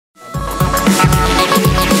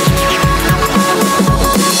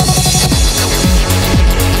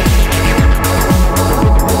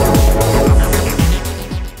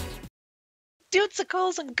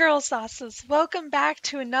Popsicles and Girl Sauces. Welcome back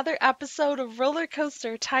to another episode of Roller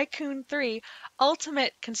Coaster Tycoon 3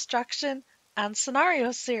 Ultimate Construction and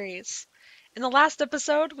Scenario Series. In the last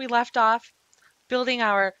episode, we left off building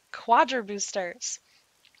our Quadra Boosters.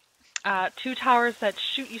 Two towers that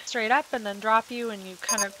shoot you straight up and then drop you, and you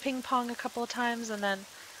kind of ping pong a couple of times, and then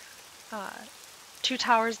uh, two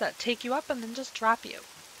towers that take you up and then just drop you.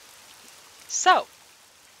 So,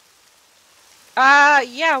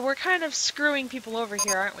 yeah, we're kind of screwing people over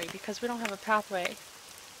here, aren't we? Because we don't have a pathway.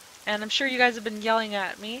 And I'm sure you guys have been yelling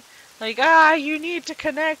at me, like, you need to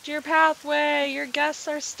connect your pathway, your guests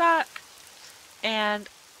are stuck. And,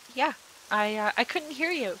 yeah, I couldn't hear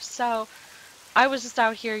you, so I was just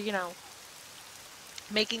out here,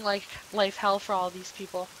 making, like, life hell for all these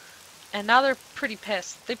people. And now they're pretty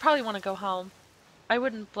pissed. They probably want to go home. I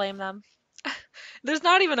wouldn't blame them. There's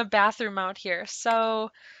not even a bathroom out here, so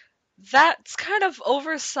that's kind of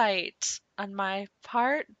oversight on my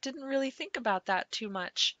part. Didn't really think about that too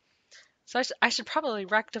much. So I should probably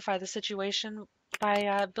rectify the situation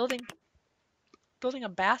by building a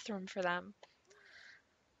bathroom for them.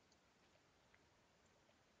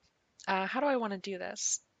 How do I want to do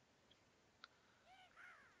this?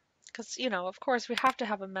 Because, of course we have to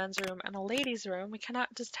have a men's room and a ladies' room. We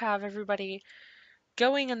cannot just have everybody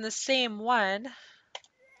going in the same one,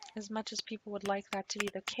 as much as people would like that to be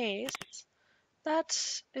the case.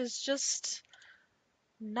 That is just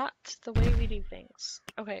not the way we do things.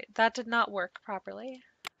 Okay, that did not work properly.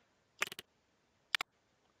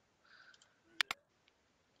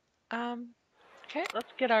 Okay,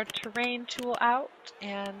 let's get our terrain tool out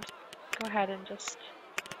and go ahead and just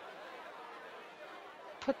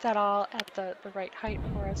put that all at the right height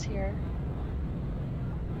for us here.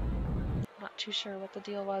 Not too sure what the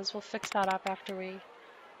deal was. We'll fix that up after we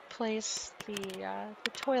place the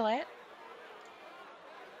toilet.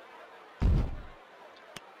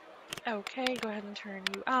 Okay, go ahead and turn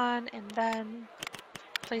you on and then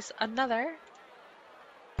place another.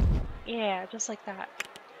 Yeah, just like that.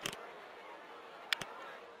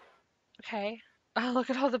 Okay. Oh, look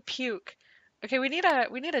at all the puke. Okay, we need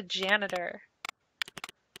a janitor.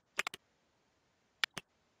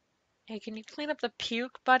 Hey, can you clean up the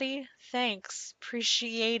puke, buddy? Thanks.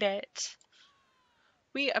 Appreciate it.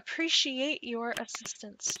 We appreciate your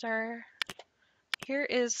assistance, sir. Here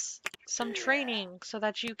is some training so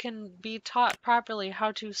that you can be taught properly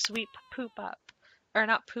how to sweep poop up. Or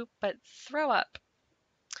not poop, but throw up.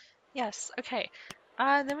 Yes, okay.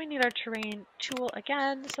 Then we need our terrain tool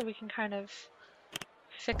again so we can kind of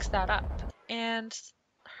fix that up. And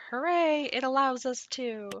hooray, it allows us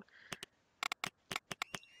to.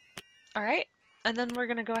 Alright, and then we're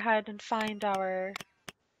gonna go ahead and find our,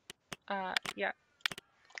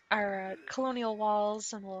 colonial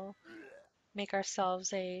walls, and we'll make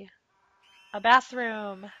ourselves a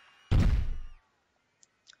bathroom.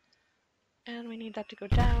 And we need that to go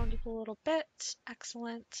down just a little bit.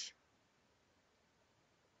 Excellent.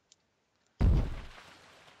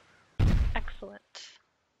 Excellent.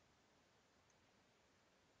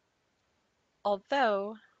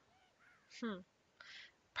 Although,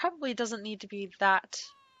 probably doesn't need to be that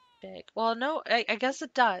big. Well, no, I guess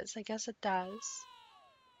it does. I guess it does.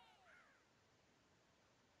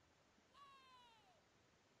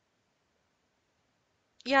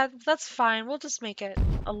 Yeah, that's fine. We'll just make it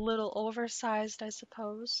a little oversized, I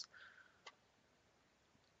suppose.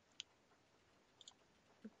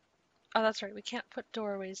 Oh, that's right. We can't put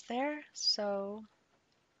doorways there, so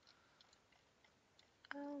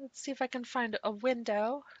let's see if I can find a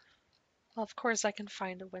window. Well, of course I can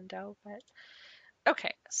find a window, but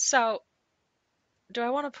okay. So, do I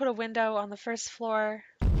want to put a window on the first floor?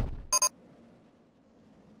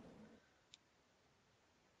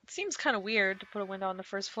 It seems kind of weird to put a window on the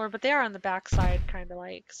first floor, but they are on the back side, kind of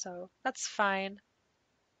like, so that's fine.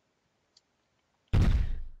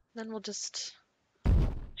 Then we'll just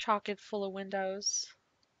chock it full of windows.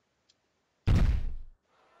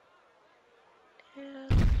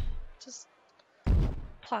 And just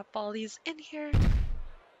plop all these in here.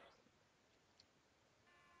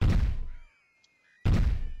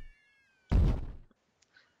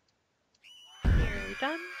 Nearly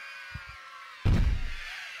done.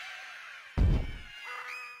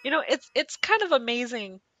 It's kind of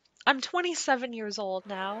amazing. I'm 27 years old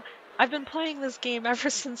now. I've been playing this game ever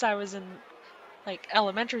since I was in like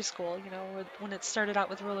elementary school, when it started out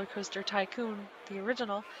with Roller Coaster Tycoon, the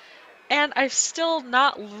original. And I've still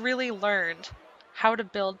not really learned how to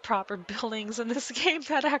build proper buildings in this game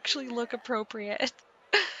that actually look appropriate.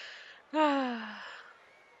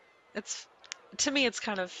 It's, to me, it's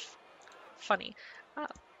kind of funny.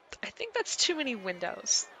 I think that's too many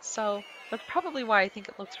windows. So that's probably why I think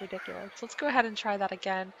it looks ridiculous. Let's go ahead and try that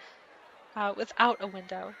again without a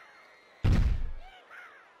window.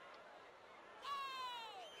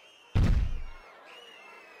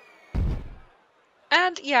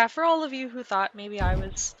 And yeah, for all of you who thought maybe I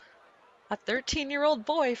was a 13-year-old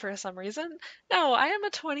boy for some reason, no, I am a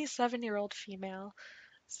 27-year-old female.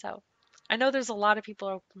 So I know there's a lot of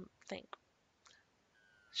people who think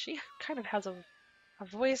she kind of has a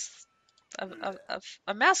voice,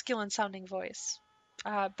 a masculine sounding voice.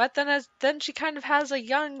 But then she kind of has a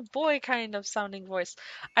young boy kind of sounding voice.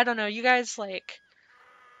 I don't know, you guys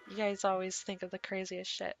always think of the craziest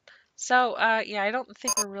shit. So, yeah, I don't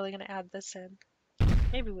think we're really gonna add this in.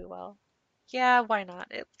 Maybe we will. Yeah, why not?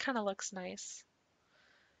 It kind of looks nice.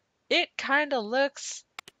 It kind of looks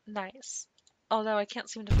nice. Although I can't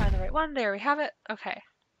seem to find the right one. There we have it. Okay.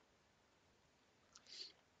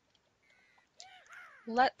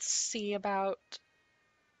 Let's see about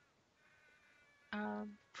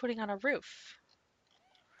putting on a roof.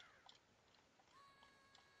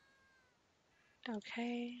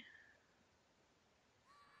 Okay.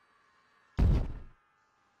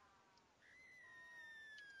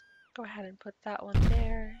 Go ahead and put that one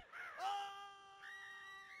there.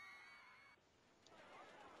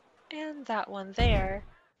 And that one there.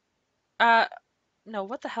 No,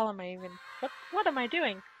 what the hell am I even... What am I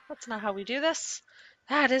doing? That's not how we do this.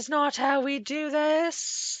 That is not how we do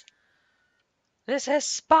this! This is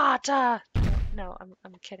Sparta! No,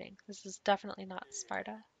 I'm kidding. This is definitely not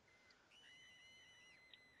Sparta.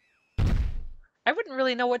 I wouldn't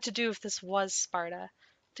really know what to do if this was Sparta,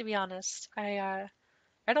 to be honest. I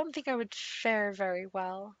don't think I would fare very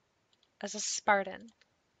well as a Spartan.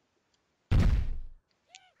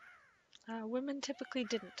 Women typically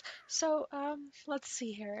didn't. So, let's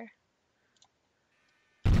see here.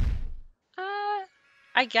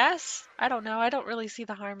 I guess. I don't know. I don't really see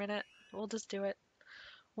the harm in it. We'll just do it.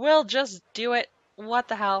 We'll just do it. What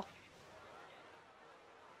the hell?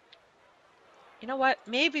 You know what?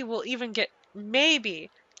 Maybe we'll even get, maybe,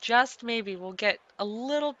 just maybe, we'll get a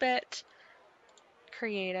little bit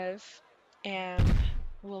creative and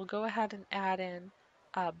we'll go ahead and add in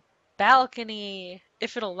a balcony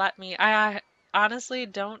if it'll let me. I honestly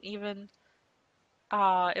don't even,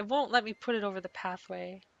 it won't let me put it over the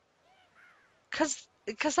pathway. Cause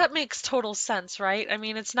that makes total sense, right? I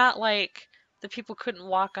mean, it's not like the people couldn't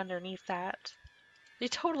walk underneath that. They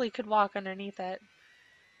totally could walk underneath it.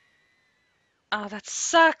 Oh, that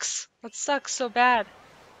sucks. That sucks so bad.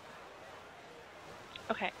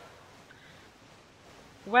 Okay.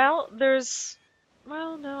 Well,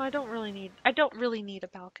 well, no, I don't really need a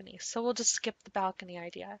balcony, so we'll just skip the balcony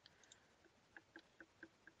idea.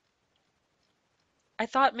 I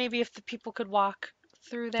thought maybe if the people could walk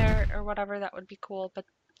through there or whatever, that would be cool, but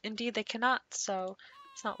indeed they cannot, so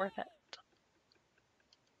it's not worth it.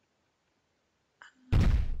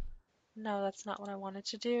 No, that's not what I wanted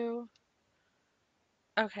to do.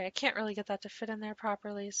 Okay, I can't really get that to fit in there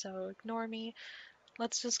properly, so ignore me.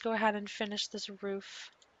 Let's just go ahead and finish this roof.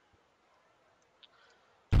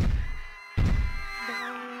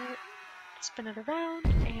 Spin it around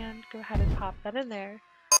and go ahead and pop that in there.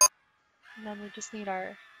 And then we just need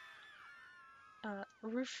our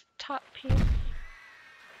rooftop piece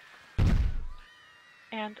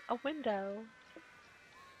and a window.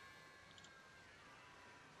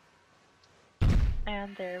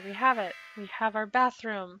 And there we have it. We have our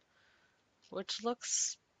bathroom, which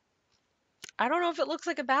looks, I don't know if it looks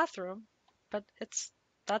like a bathroom, but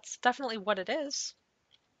that's definitely what it is.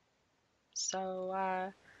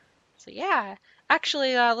 So, so yeah.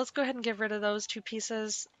 Actually, let's go ahead and get rid of those two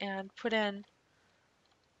pieces and put in,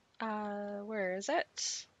 where is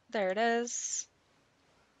it? There it is.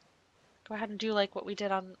 Go ahead and do like what we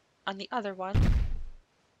did on the other one.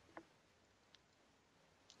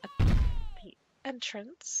 At the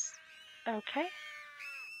entrance. Okay.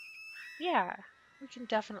 Yeah, we can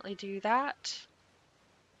definitely do that.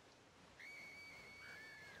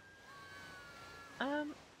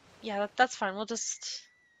 Yeah, that's fine. We'll just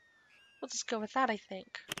go with that, I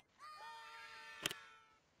think.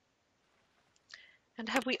 And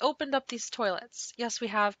have we opened up these toilets? Yes, we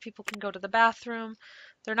have. People can go to the bathroom.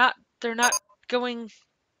 They're not going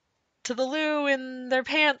to the loo in their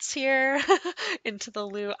pants here. Into the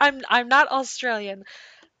loo. I'm not Australian.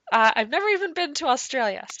 I've never even been to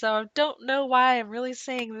Australia, so I don't know why I'm really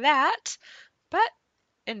saying that, but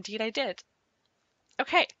indeed I did.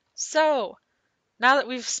 Okay, so now that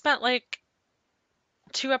we've spent like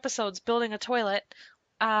 2 episodes building a toilet,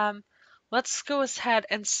 um, let's go ahead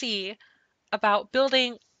and see about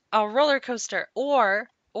building a roller coaster, or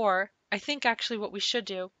I think actually what we should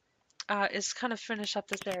do is kind of finish up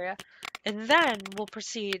this area. And then we'll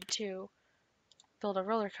proceed to build a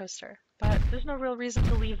roller coaster. But there's no real reason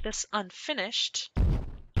to leave this unfinished.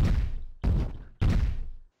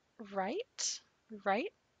 Right?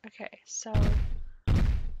 Right? Okay, so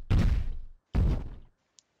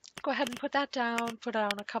go ahead and put that down. Put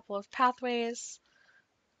down a couple of pathways.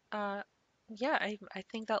 Yeah, I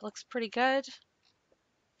think that looks pretty good.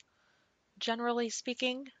 Generally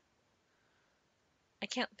speaking, I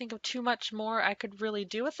can't think of too much more I could really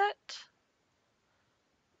do with it.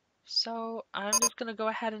 So I'm just gonna go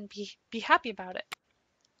ahead and be happy about it.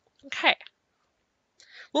 Okay.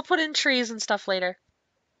 We'll put in trees and stuff later.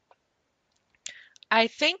 I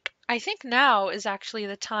think now is actually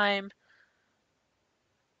the time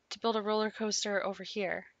to build a roller coaster over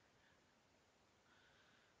here.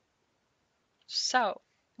 So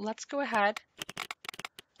let's go ahead,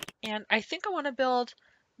 and I think I want to build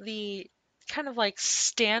the kind of like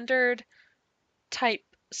standard type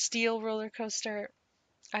steel roller coaster.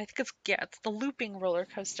 I think it's the looping roller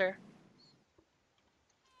coaster.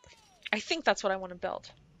 I think that's what I want to build.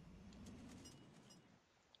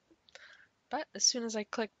 But as soon as I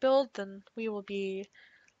click build, then we will be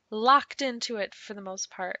locked into it for the most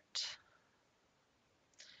part.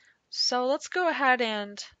 So let's go ahead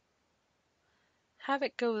and have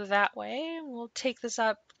it go that way. We'll take this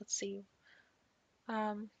up. Let's see.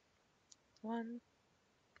 One.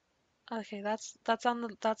 Okay, that's on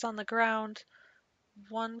the ground.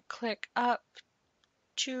 One click up.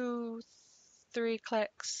 2, 3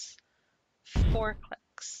 clicks. 4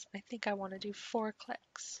 clicks. I think I want to do 4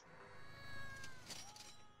 clicks.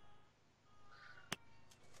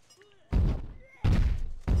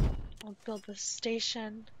 I'll build the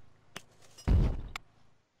station.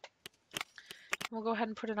 We'll go ahead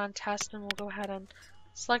and put it on test, and we'll go ahead and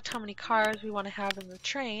select how many cars we want to have in the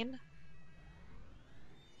train.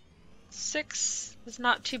 6 is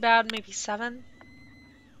not too bad, maybe 7.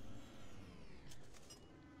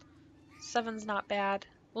 7's not bad.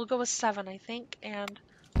 We'll go with 7, I think, and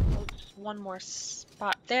we'll just one more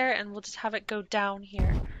spot there, and we'll just have it go down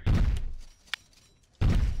here.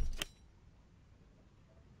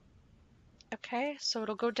 Okay, so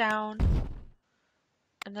it'll go down,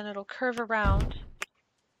 and then it'll curve around.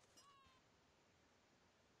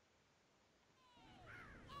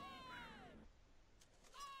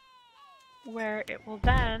 Where it will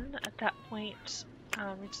then, at that point,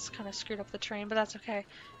 we just kind of screwed up the train, but that's okay.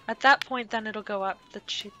 At that point, then it'll go up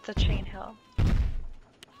the chain hill.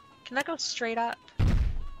 Can that go straight up?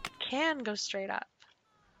 Can go straight up.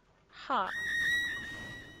 Huh.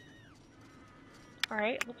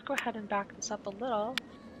 Alright, let's go ahead and back this up a little.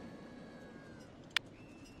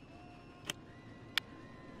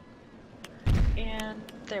 And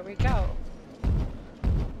there we go.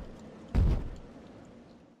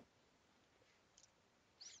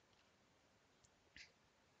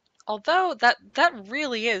 Although that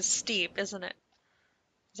really is steep, isn't it?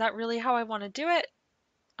 Is that really how I want to do it?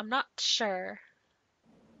 I'm not sure.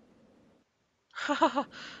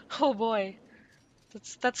 Oh boy.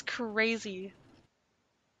 That's crazy.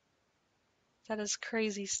 That is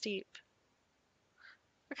crazy steep.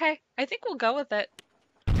 Okay, I think we'll go with it.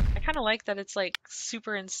 I kind of like that it's like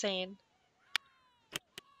super insane.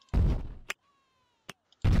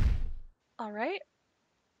 Alright.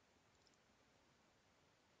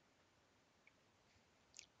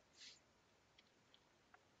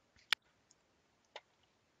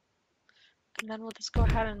 And then we'll just go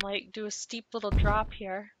ahead and like do a steep little drop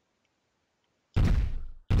here.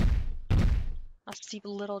 A steep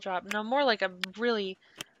little drop. No, more like a really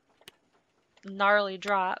gnarly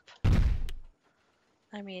drop.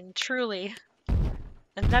 I mean, truly.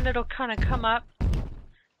 And then it'll kind of come up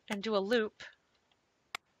and do a loop.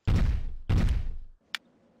 I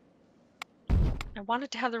want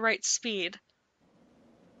it to have the right speed.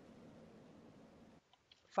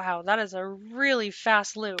 Wow, that is a really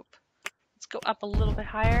fast loop. Let's go up a little bit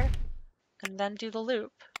higher and then do the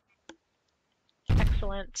loop.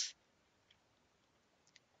 Excellent.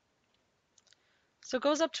 So it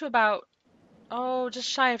goes up to about, oh, just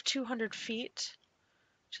shy of 200 feet,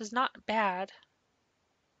 which is not bad.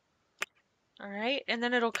 Alright, and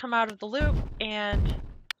then it'll come out of the loop and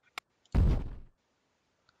we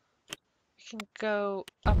can go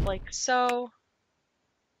up like so.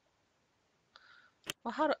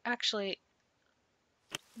 Well, how to actually,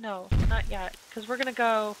 no, not yet, because we're gonna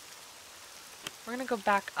go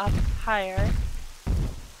back up higher,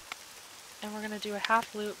 and we're gonna do a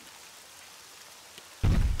half loop.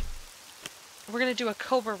 We're gonna do a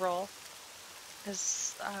cobra roll,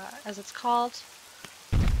 as it's called.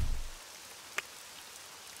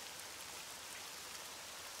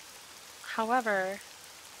 However,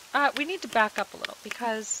 we need to back up a little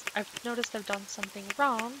because I've noticed I've done something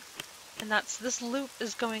wrong, and that's this loop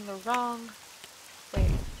is going the wrong way.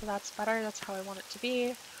 So that's better, that's how I want it to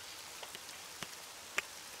be.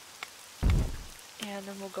 And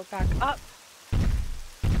then we'll go back up,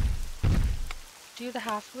 do the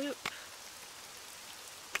half loop,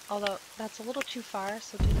 although that's a little too far,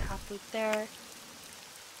 so do the half loop there,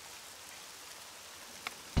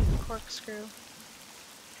 do the corkscrew,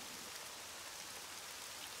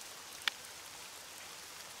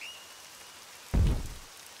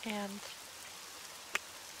 and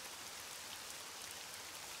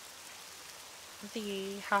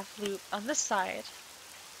the half loop on this side.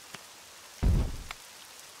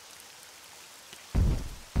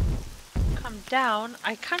 Come down.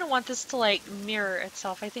 I kind of want this to like mirror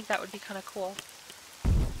itself. I think that would be kind of cool.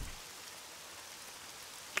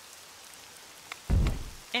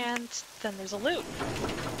 And then there's a loop.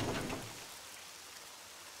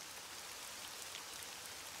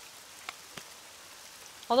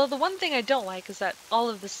 Although the one thing I don't like is that all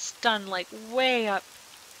of this is done like way up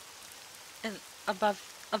and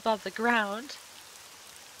above the ground.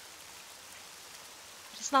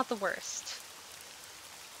 It's not the worst.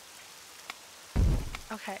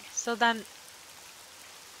 Okay, so then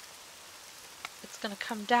it's gonna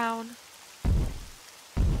come down.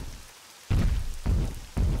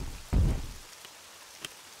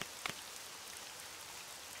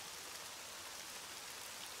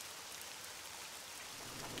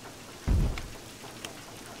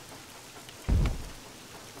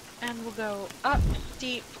 And we'll go up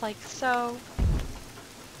deep like so,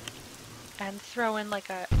 and throw in like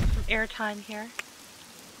some airtime here.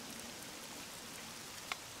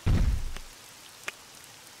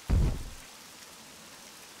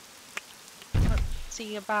 Let's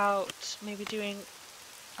see about maybe doing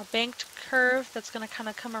a banked curve that's going to kind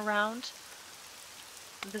of come around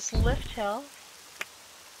this lift hill.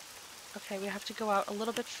 Okay, we have to go out a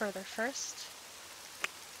little bit further first.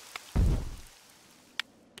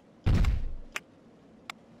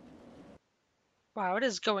 Wow, it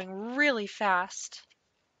is going really fast.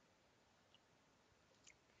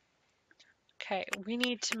 Okay, we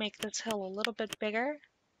need to make this hill a little bit bigger.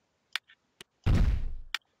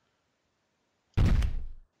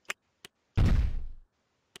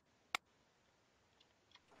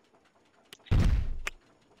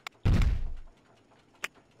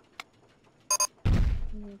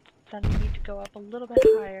 And then we need to go up a little bit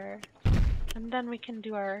higher. And then we can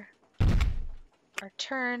do our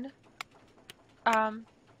turn.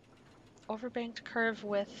 Overbanked curve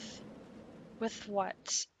with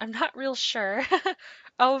what? I'm not real sure.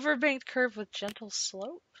 Overbanked curve with gentle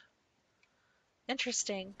slope?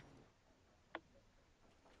 Interesting.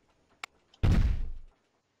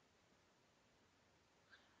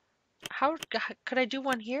 How could I do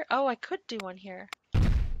one here? Oh, I could do one here.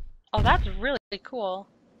 Oh, that's really cool.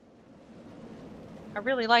 I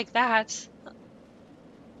really like that.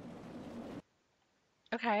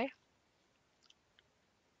 Okay.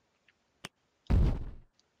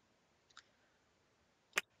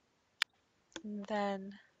 And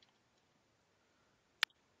then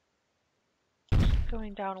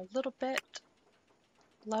going down a little bit,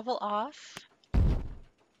 level off.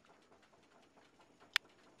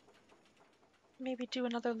 Maybe do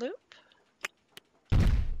another loop.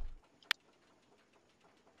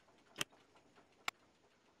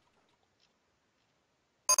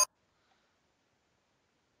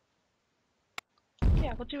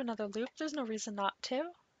 Yeah, we'll do another loop. There's no reason not to.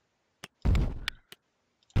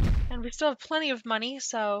 And we still have plenty of money,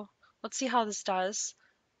 so let's see how this does.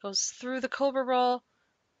 Goes through the Cobra roll.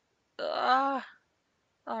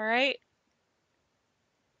 Alright.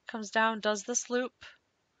 Comes down, does this loop.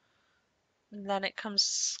 And then it comes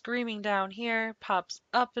screaming down here, pops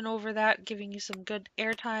up and over that, giving you some good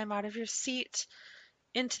airtime out of your seat,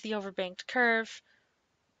 into the overbanked curve,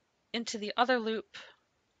 into the other loop,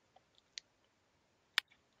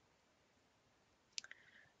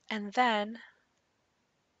 and then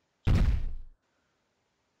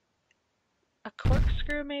a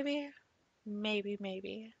corkscrew maybe?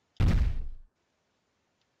 Maybe.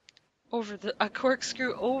 A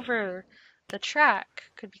corkscrew over the track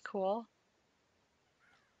could be cool.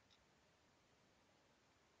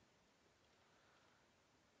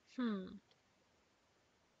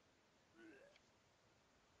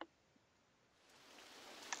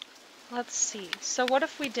 Let's see. So what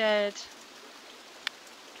if we did...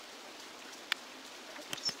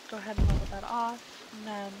 Let's go ahead and level that off, and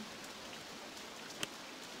then...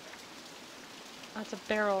 That's a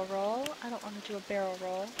barrel roll. I don't want to do a barrel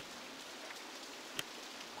roll.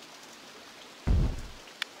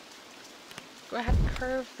 go ahead and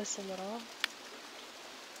curve this a little.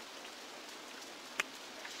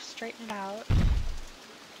 Straighten it out.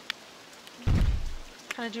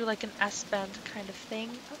 Kind of do like an S-bend kind of thing.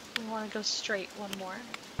 Oh, we want to go straight one more.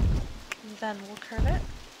 And then we'll curve it.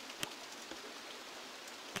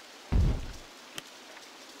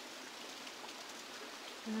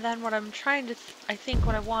 And then what I'm trying to, I think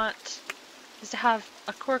what I want is to have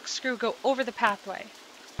a corkscrew go over the pathway.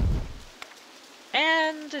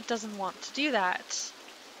 And it doesn't want to do that.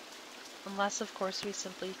 Unless, of course, we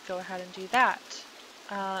simply go ahead and do that.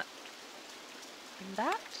 And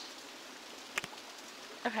that?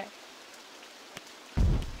 Okay.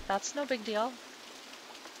 That's no big deal.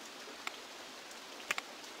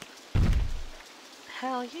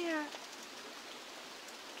 Hell yeah.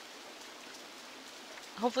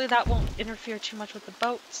 Hopefully that won't interfere too much with the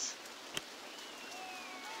boats.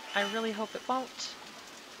 I really hope it won't.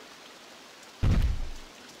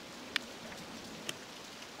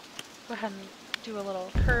 Go ahead and do a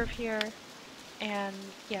little curve here. And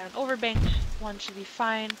yeah, an overbanked one should be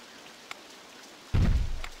fine.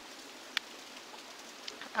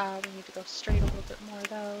 We need to go straight a little bit more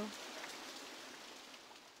though.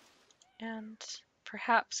 And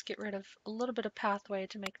perhaps get rid of a little bit of pathway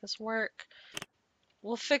to make this work.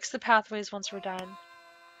 We'll fix the pathways once we're done.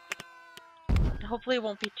 Hopefully it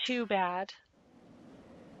won't be too bad.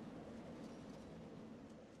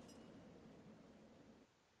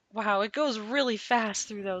 Wow, it goes really fast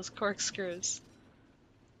through those corkscrews.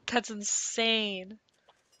 That's insane.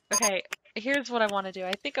 Okay, here's what I want to do.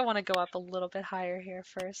 I think I want to go up a little bit higher here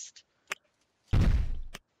first.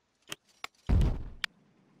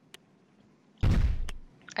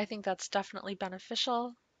 I think that's definitely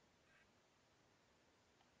beneficial.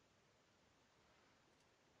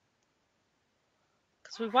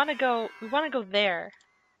 Because we want to go there.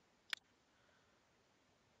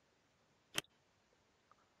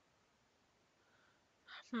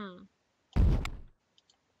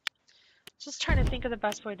 Just trying to think of the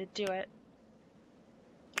best way to do it.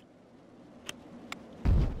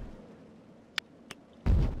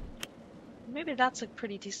 Maybe that's a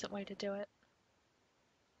pretty decent way to do it.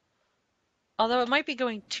 Although it might be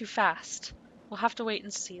going too fast. We'll have to wait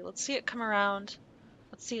and see. Let's see it come around.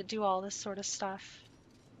 Let's see it do all this sort of stuff.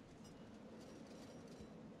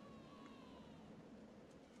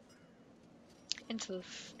 Into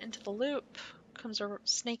the loop. Comes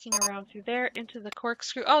snaking around through there. Into the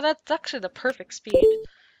corkscrew. Oh, that's actually the perfect speed.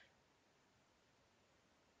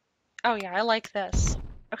 Oh yeah, I like this.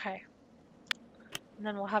 Okay. And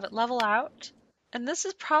then we'll have it level out. And this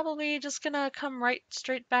is probably just gonna come right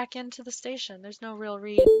straight back into the station. There's no real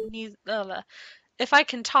need. If I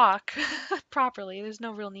can talk properly, there's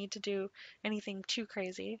no real need to do anything too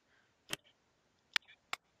crazy.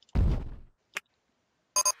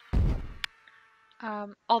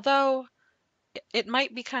 Although it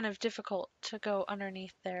might be kind of difficult to go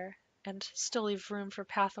underneath there and still leave room for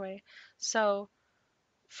pathway. So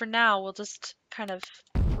for now, we'll just kind of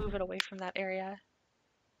move it away from that area.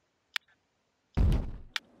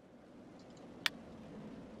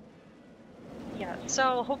 Yeah,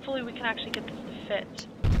 so hopefully we can actually get this to fit.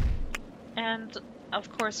 And of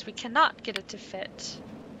course we cannot get it to fit.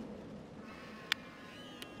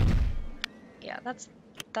 Yeah, that's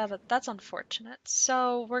unfortunate.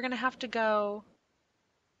 So we're gonna have to go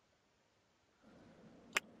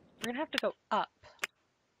up.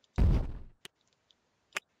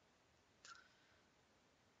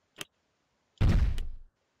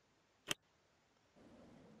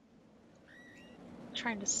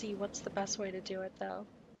 Trying to see what's the best way to do it though.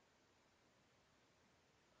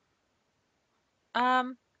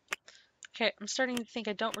 Okay, I'm starting to think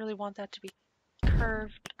I don't really want that to be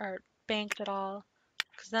curved or banked at all,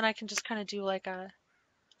 because then I can just kind of do like a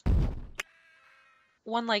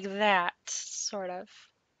one like that, sort of.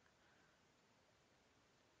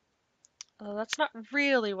 Although that's not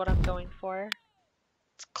really what I'm going for.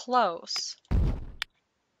 It's close.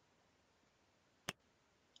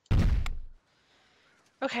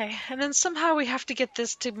 Okay, and then somehow we have to get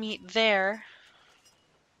this to meet there.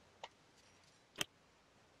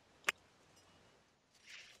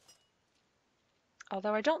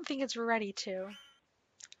 Although I don't think it's ready to.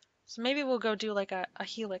 So maybe we'll go do like a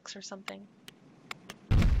helix or something.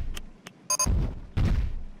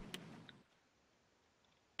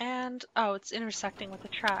 And, oh, it's intersecting with the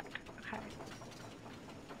track. Okay.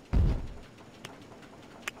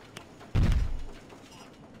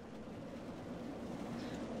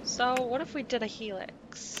 So what if we did a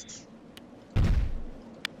helix?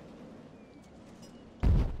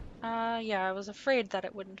 Yeah, I was afraid that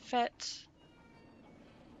it wouldn't fit.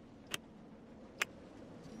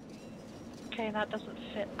 Okay, Okay, that doesn't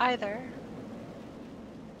fit either.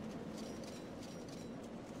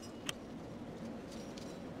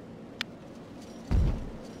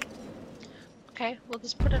 Okay, we'll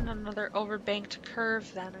just put in another overbanked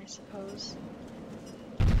curve then, I suppose.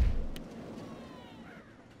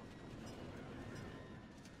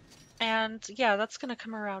 And yeah, that's gonna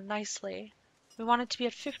come around nicely. We want it to be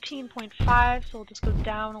at 15.5, so we'll just go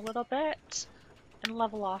down a little bit and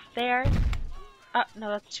level off there. No,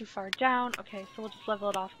 that's too far down. Okay, so we'll just level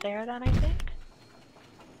it off there then, I think.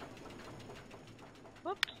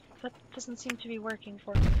 Whoops, that doesn't seem to be working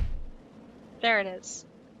for me. There it is.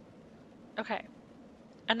 Okay.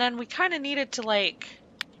 And then we kind of needed to, like,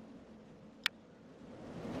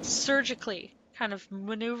 surgically kind of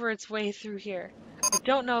maneuver its way through here. I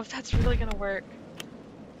don't know if that's really gonna work.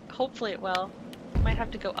 Hopefully it will. Might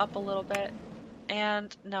have to go up a little bit.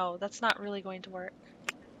 And no, that's not really going to work.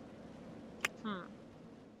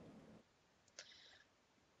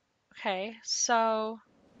 Okay, so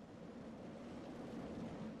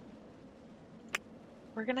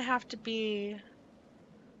we're gonna have to be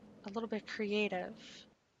a little bit creative.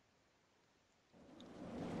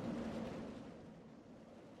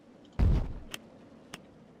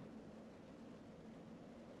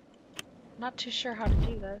 Not too sure how to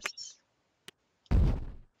do this.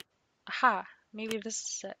 Aha, maybe this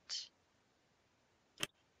is it.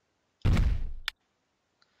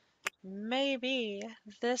 Maybe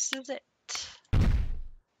this is it.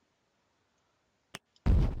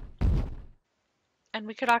 And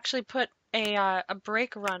we could actually put a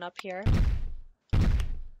brake run up here.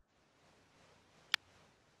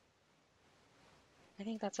 I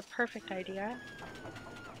think that's a perfect idea.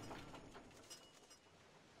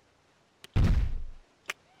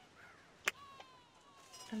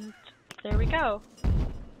 And there we go.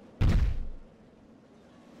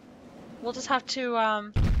 We'll just have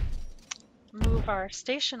to move our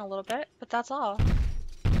station a little bit, but that's all.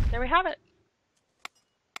 There we have it.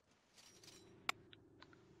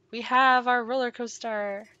 We have our roller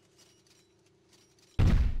coaster.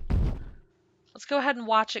 Let's go ahead and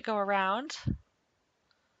watch it go around.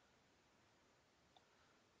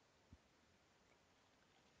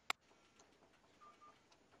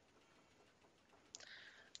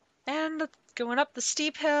 And going up the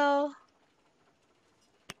steep hill.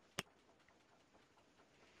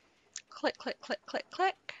 Click, click, click, click,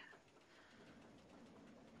 click.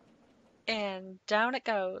 And down it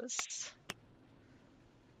goes.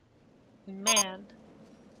 Man.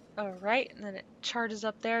 Alright, and then it charges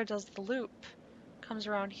up there, does the loop. Comes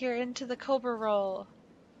around here into the Cobra roll.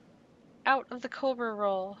 Out of the Cobra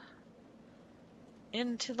roll.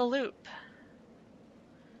 Into the loop.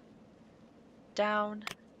 Down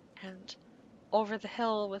and over the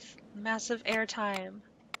hill with massive airtime.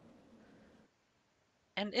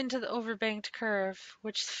 And into the overbanked curve,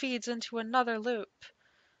 which feeds into another loop,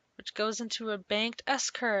 which goes into a banked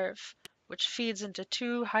S-curve, which feeds into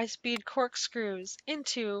two high-speed corkscrews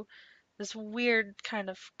into this weird kind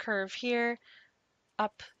of curve here,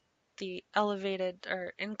 up the elevated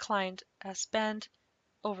or inclined S-bend,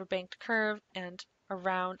 overbanked curve, and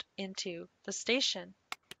around into the station.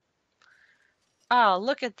 Oh,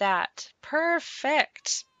 look at that.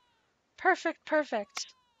 Perfect. Perfect, perfect.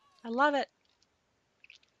 I love it.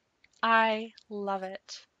 I love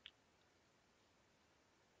it.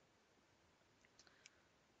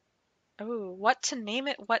 Oh, what to name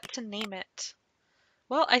it, what to name it.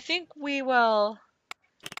 Well, I think we will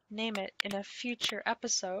name it in a future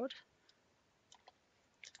episode.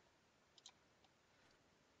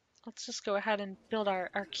 Let's just go ahead and build our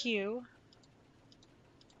queue.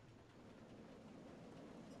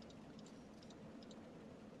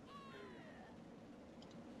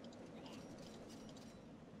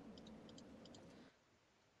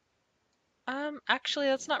 Actually,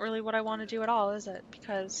 that's not really what I want to do at all, is it?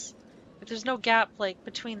 Because if there's no gap, like,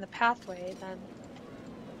 between the pathway, then...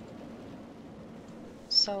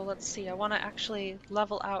 So, let's see, I want to actually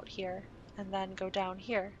level out here, and then go down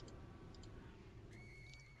here.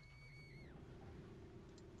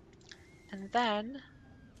 And then,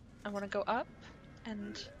 I want to go up,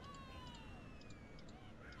 and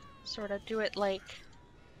sort of do it like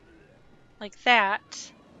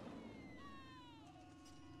that.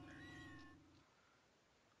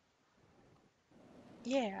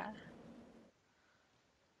 Yeah.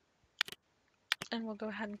 And we'll go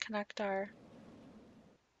ahead and connect our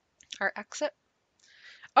exit.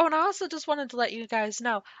 Oh, and I also just wanted to let you guys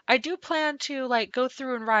know, I do plan to like go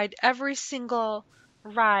through and ride every single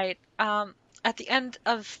ride at the end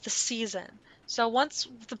of the season. So once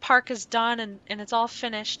the park is done and it's all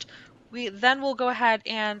finished, we'll go ahead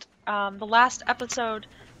and the last episode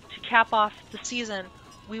to cap off the season,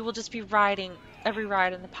 we will just be riding every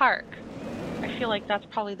ride in the park. I feel like that's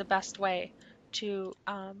probably the best way to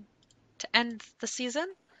end the season.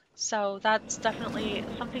 So that's definitely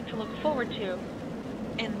something to look forward to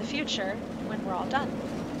in the future when we're all done.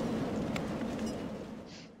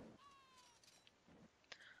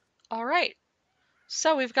 All right,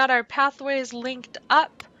 so we've got our pathways linked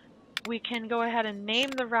up. We can go ahead and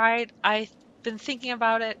name the ride. I've been thinking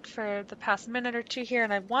about it for the past minute or two here,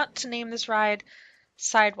 and I want to name this ride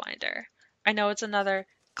Sidewinder. I know it's another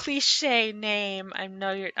cliche name. I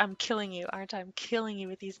know I'm killing you, aren't I? I'm killing you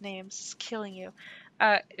with these names. Just killing you.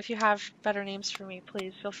 If you have better names for me,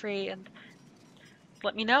 please feel free and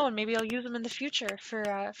let me know, and maybe I'll use them in the future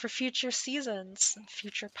for future seasons and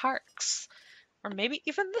future parks, or maybe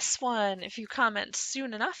even this one if you comment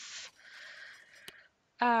soon enough.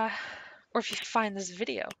 Uh, or if you find this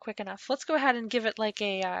video quick enough. Let's go ahead and give it like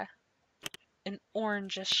a an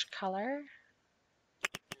orangish color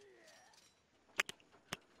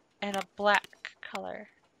and a black color.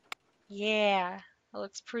 Yeah, that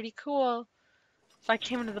looks pretty cool. If I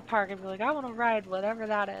came into the park, I'd be like, I want to ride whatever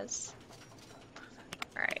that is.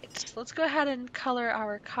 Alright, so let's go ahead and color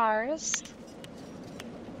our cars.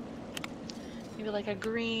 Maybe like a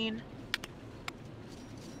green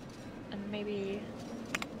and maybe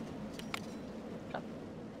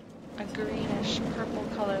a greenish purple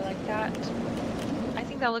color like that. I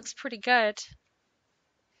think that looks pretty good.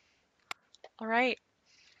 Alright,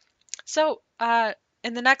 so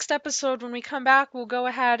in the next episode when we come back, we'll go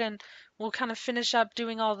ahead and we'll kind of finish up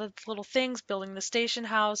doing all the little things, building the station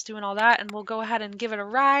house, doing all that, and we'll go ahead and give it a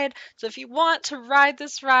ride. So if you want to ride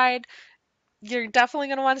this ride, you're definitely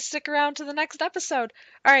going to want to stick around to the next episode.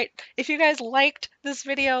 All right, if you guys liked this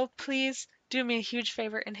video, please do me a huge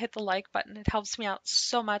favor and hit the like button. It helps me out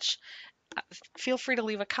so much. Feel free to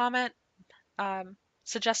leave a comment,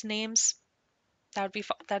 suggest names. That'd be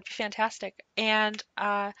fantastic. And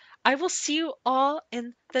I will see you all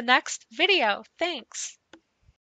in the next video. Thanks.